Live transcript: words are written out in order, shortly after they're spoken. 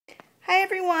Hi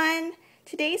everyone!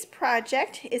 Today's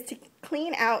project is to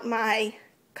clean out my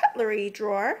cutlery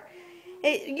drawer.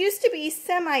 It used to be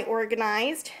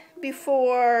semi-organized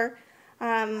before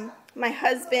my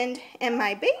husband and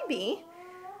my baby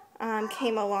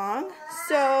came along.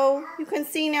 So you can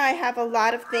see now I have a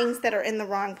lot of things that are in the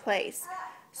wrong place.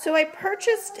 So I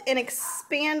purchased an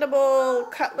expandable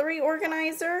cutlery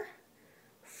organizer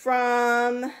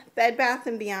from Bed Bath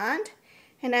 & Beyond,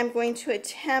 and I'm going to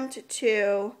attempt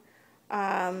to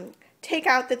take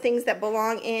out the things that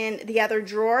belong in the other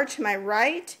drawer to my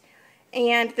right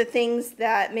and the things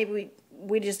that maybe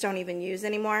we just don't even use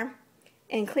anymore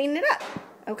and clean it up.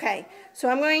 Okay, so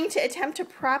I'm going to attempt to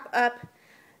prop up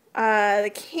the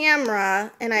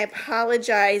camera, and I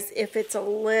apologize if it's a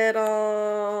little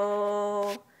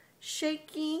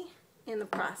shaky in the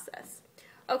process.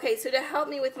 Okay, so to help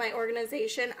me with my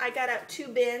organization, I got out 2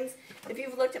 bins. If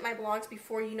you've looked at my blogs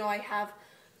before, you know I have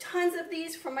tons of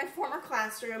these from my former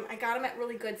classroom. I got them at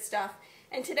Really Good Stuff.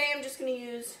 And today I'm just going to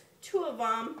use 2 of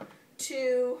them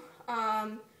to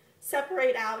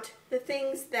separate out the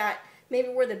things that maybe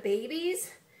were the babies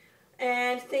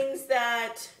and things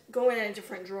that go in a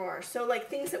different drawer. So like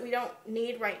things that we don't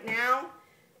need right now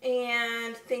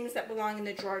and things that belong in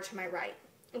the drawer to my right.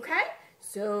 Okay?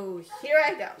 So here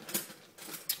I go.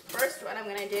 First, what I'm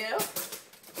going to do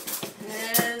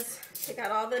is take out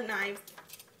all the knives.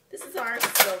 This is our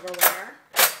silverware.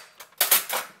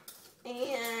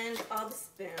 And all the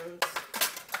spoons.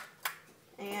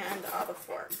 And all the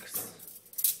forks.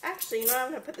 Actually, you know what? I'm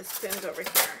going to put the spoons over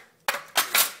here.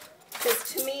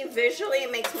 Because to me, visually,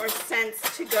 it makes more sense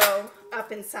to go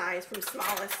up in size from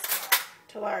smallest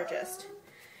to largest.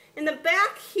 In the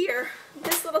back here,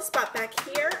 this little spot back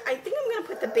here, I think I'm going to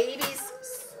put the baby's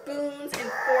spoons and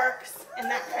forks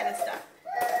and that kind of stuff.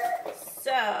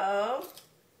 So,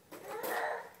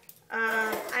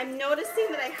 I'm noticing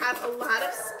that I have a lot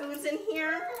of spoons in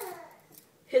here.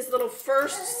 His little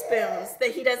first spoons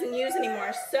that he doesn't use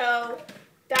anymore. So,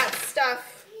 that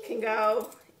stuff can go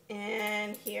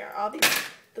in here. All these,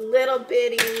 the little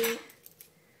bitty,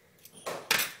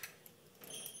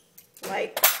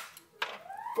 like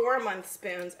 4-month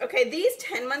spoons. Okay, these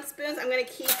 10-month spoons I'm going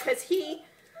to keep because he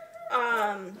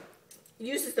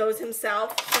uses those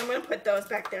himself. So I'm going to put those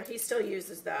back there. He still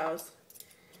uses those.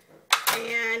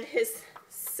 And his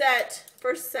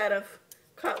first set of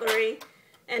cutlery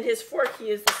and his fork he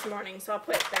used this morning. So I'll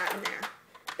put that in there.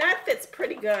 That fits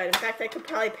pretty good. In fact, I could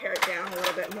probably pare it down a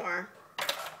little bit more.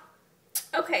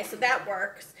 Okay, so that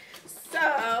works. So,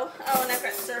 oh, and I've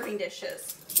got serving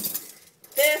dishes.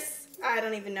 This, I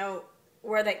don't even know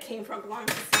where that came from. It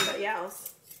belongs to somebody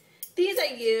else. These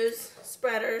I use,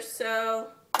 spreaders, so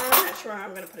I'm not sure how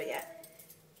I'm going to put it yet.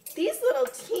 These little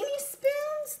teeny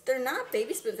spoons, they're not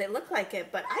baby spoons. They look like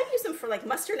it, but I use them for like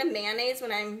mustard and mayonnaise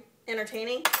when I'm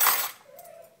entertaining.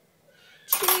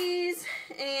 Cheese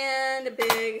and a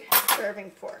big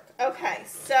serving fork. Okay,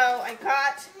 so I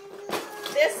got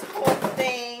this whole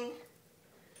thing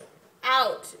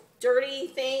out. Dirty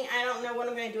thing. I don't know what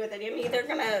I'm going to do with it. I'm either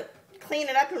going to clean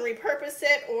it up and repurpose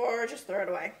it or just throw it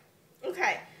away.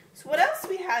 Okay, so what else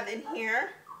we have in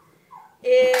here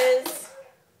is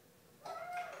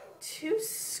 2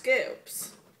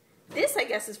 scoops. This, I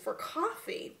guess, is for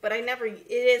coffee, but it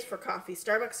is for coffee,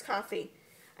 Starbucks coffee.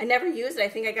 I never use it. I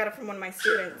think I got it from one of my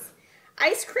students.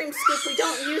 Ice cream scoop, we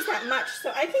don't use that much,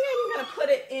 so I think I'm going to put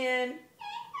it in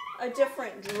a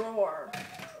different drawer.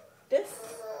 This,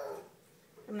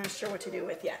 I'm not sure what to do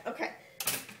with yet. Okay.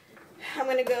 I'm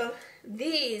going to go,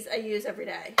 these I use every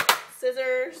day.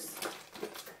 Scissors.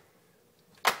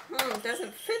 It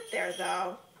doesn't fit there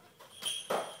though.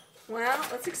 Well,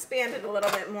 let's expand it a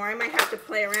little bit more. I might have to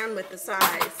play around with the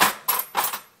size.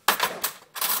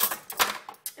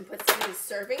 And put some of these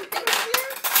serving things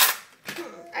here.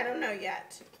 I don't know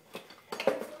yet.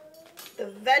 The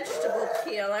vegetable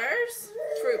peelers,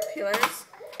 fruit peelers,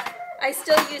 I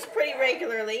still use pretty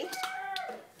regularly.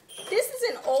 This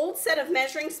is an old set of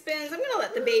measuring spoons. I'm going to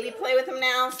let the baby play with them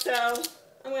now, so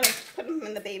I'm going to put them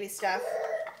in the baby stuff.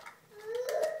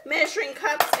 Measuring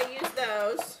cups, I use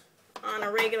those on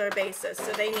a regular basis,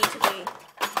 so they need to be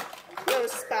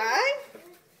close by.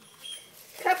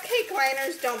 Cupcake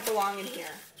liners don't belong in here,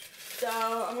 so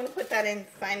I'm going to put that in,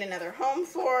 find another home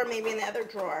for, maybe in the other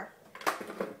drawer.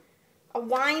 A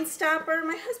wine stopper.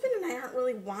 My husband and I aren't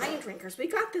really wine drinkers. We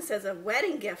got this as a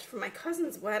wedding gift for my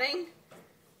cousin's wedding,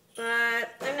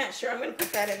 but I'm not sure. I'm going to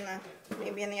put that in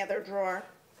maybe in the other drawer.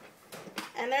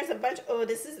 And there's a bunch. Oh,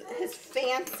 this is his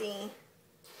fancy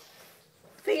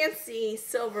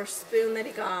silver spoon that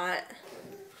he got.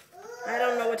 I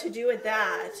don't know what to do with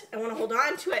that. I want to hold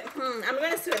on to it. I'm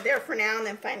going to sit it there for now and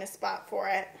then find a spot for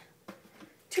it.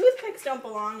 Toothpicks don't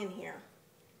belong in here.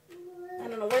 I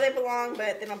don't know where they belong,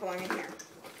 but they don't belong in here.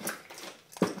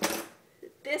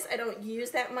 This I don't use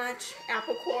that much.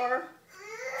 Apple core.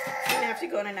 I'm gonna have to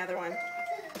go in another one.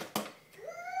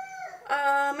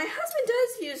 My husband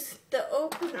does use the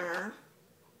opener.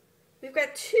 We've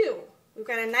got two. We've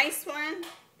got a nice one.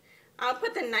 I'll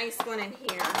put the nice one in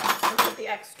here and put the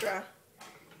extra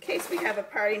in case we have a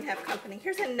party and have company.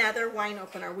 Here's another wine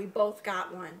opener. We both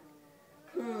got one.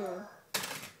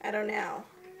 I don't know.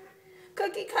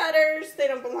 Cookie cutters, they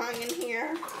don't belong in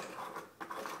here.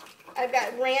 I've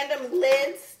got random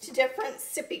lids to different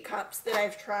sippy cups that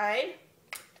I've tried.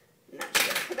 I'm not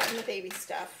sure. Put that in the baby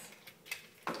stuff.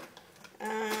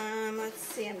 Let's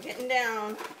see, I'm getting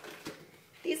down.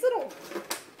 These little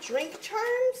drink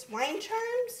charms, wine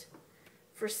charms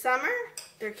for summer,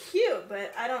 they're cute,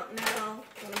 but I don't know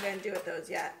what I'm going to do with those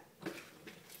yet.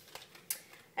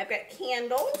 I've got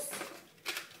candles,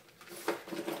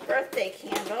 birthday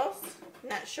candles.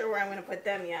 Not sure where I'm going to put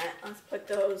them yet. Let's put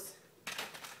those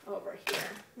over here.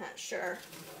 Not sure.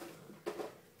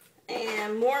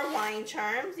 And more wine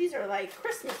charms. These are like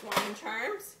Christmas wine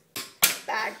charms.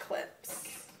 Bag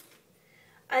clips.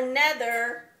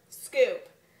 Another scoop.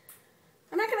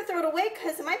 I'm not going to throw it away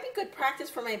because it might be good practice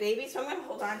for my baby, so I'm going to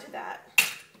hold on to that.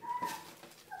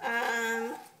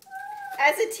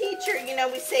 As a teacher, you know,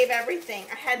 we save everything.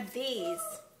 I had these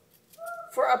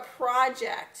for a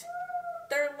project.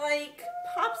 They're like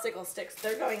popsicle sticks.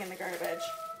 They're going in the garbage.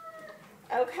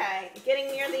 Okay, getting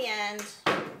near the end.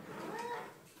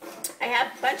 I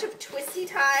have a bunch of twisty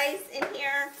ties in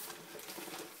here.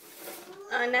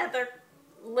 Another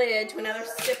lid to another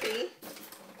sippy.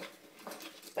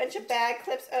 Bunch of bag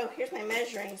clips. Oh, here's my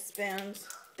measuring spoons.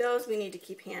 Those we need to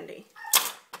keep handy.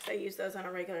 I use those on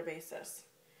a regular basis.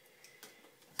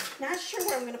 Not sure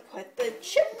where I'm going to put the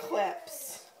chip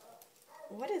clips.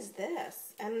 What is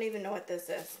this? I don't even know what this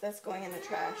is. That's going in the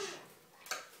trash.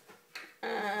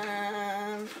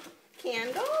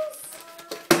 Candles.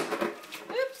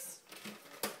 Oops.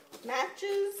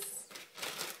 Matches.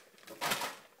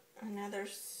 Another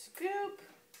scoop.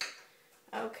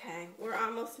 Okay, we're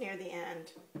almost near the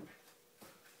end.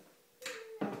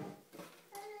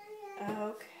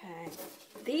 Okay.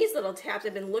 These little tabs,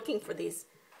 I've been looking for these.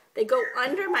 They go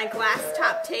under my glass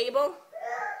top table.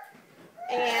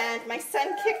 And my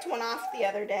son kicked one off the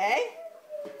other day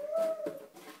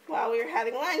while we were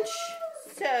having lunch.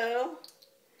 So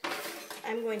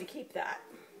I'm going to keep that.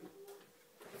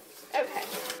 Okay.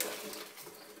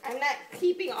 I'm not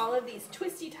keeping all of these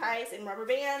twisty ties and rubber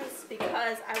bands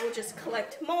because I will just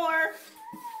collect more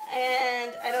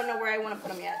and I don't know where I want to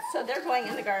put them yet. So they're going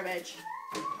in the garbage.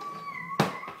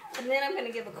 And then I'm going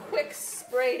to give a quick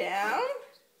spray down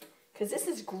because this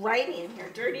is grimy in here.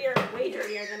 Dirtier, way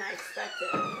dirtier than I expected.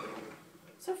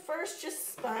 So first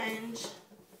just sponge.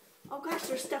 Oh gosh,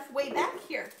 there's stuff way back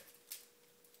here.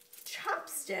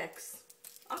 Chopsticks.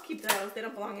 I'll keep those. They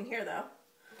don't belong in here though.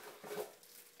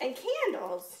 And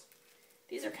candles.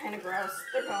 These are kind of gross.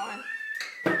 They're going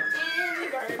in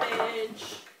the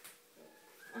garbage.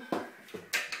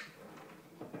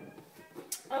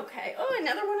 Okay. Oh,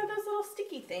 another one of those little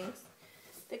sticky things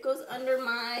that goes under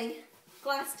my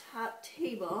glass top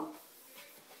table.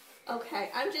 Okay,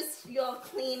 I'm just, y'all,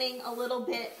 cleaning a little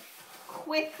bit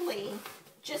quickly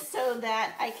just so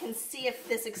that I can see if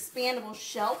this expandable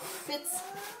shelf fits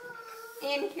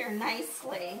in here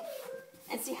nicely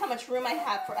and see how much room I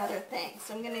have for other things.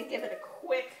 So I'm going to give it a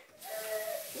quick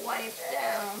wipe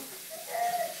down.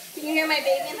 Can you hear my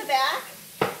baby in the back?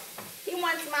 He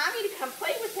wants mommy to come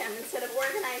play with him instead of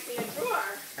organizing a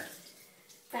drawer.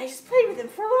 But I just played with him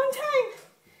for a long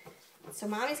time. So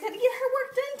mommy's got to get her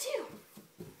work done too.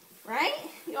 Right?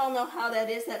 You all know how that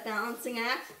is, that balancing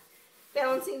act.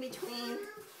 Balancing between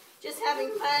just having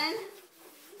fun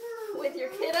with your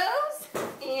kiddos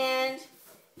and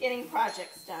getting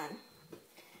projects done.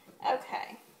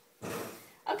 Okay.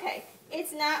 Okay,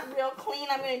 it's not real clean.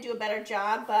 I'm going to do a better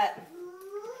job, but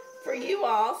for you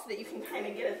all, so that you can kind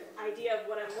of get an idea of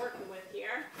what I'm working with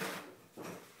here,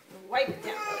 wipe it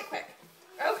down really quick.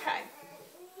 Okay.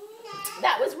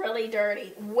 That was really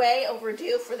dirty. Way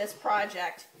overdue for this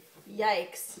project.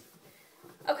 Yikes.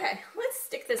 Okay, let's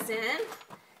stick this in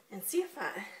and see if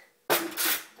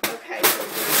okay, so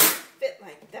it's fit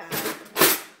like that.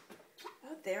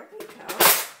 Oh, there we go.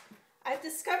 I've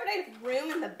discovered I have room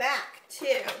in the back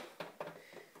too.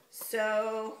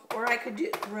 So, or I could do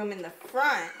room in the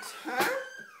front, huh?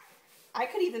 I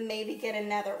could even maybe get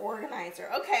another organizer.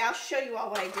 Okay, I'll show you all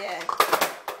what I did.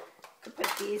 Could put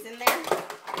these in there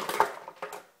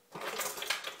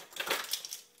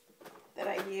that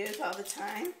I use all the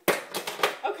time.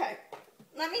 Okay,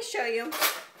 let me show you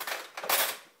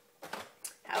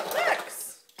how it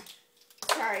looks.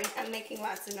 Sorry, I'm making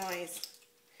lots of noise.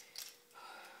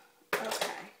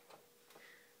 Okay.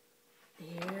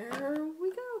 Here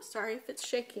we go. Sorry if it's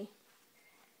shaky.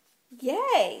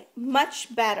 Yay,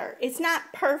 much better. It's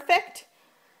not perfect.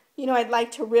 You know, I'd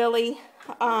like to really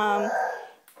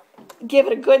give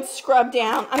it a good scrub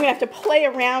down. I'm going to have to play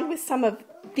around with some of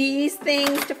these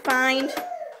things to find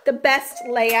the best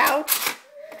layout.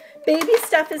 Baby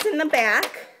stuff is in the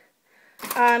back.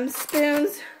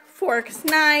 Spoons, forks,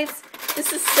 knives.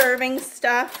 This is serving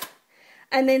stuff.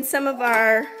 And then some of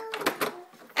our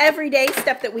everyday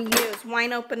stuff that we use.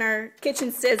 Wine opener,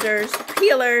 kitchen scissors,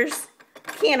 peelers,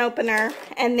 can opener,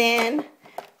 and then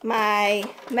my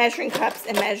measuring cups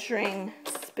and measuring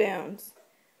spoons.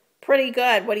 Pretty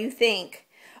good. What do you think?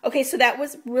 Okay, so that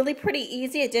was really pretty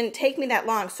easy. It didn't take me that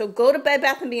long. So go to Bed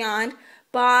Bath & Beyond,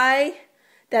 buy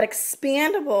that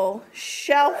expandable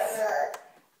shelf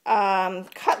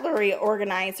cutlery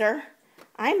organizer.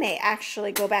 I may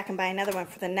actually go back and buy another one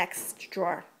for the next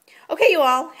drawer. Okay, you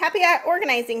all. Happy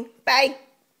organizing. Bye.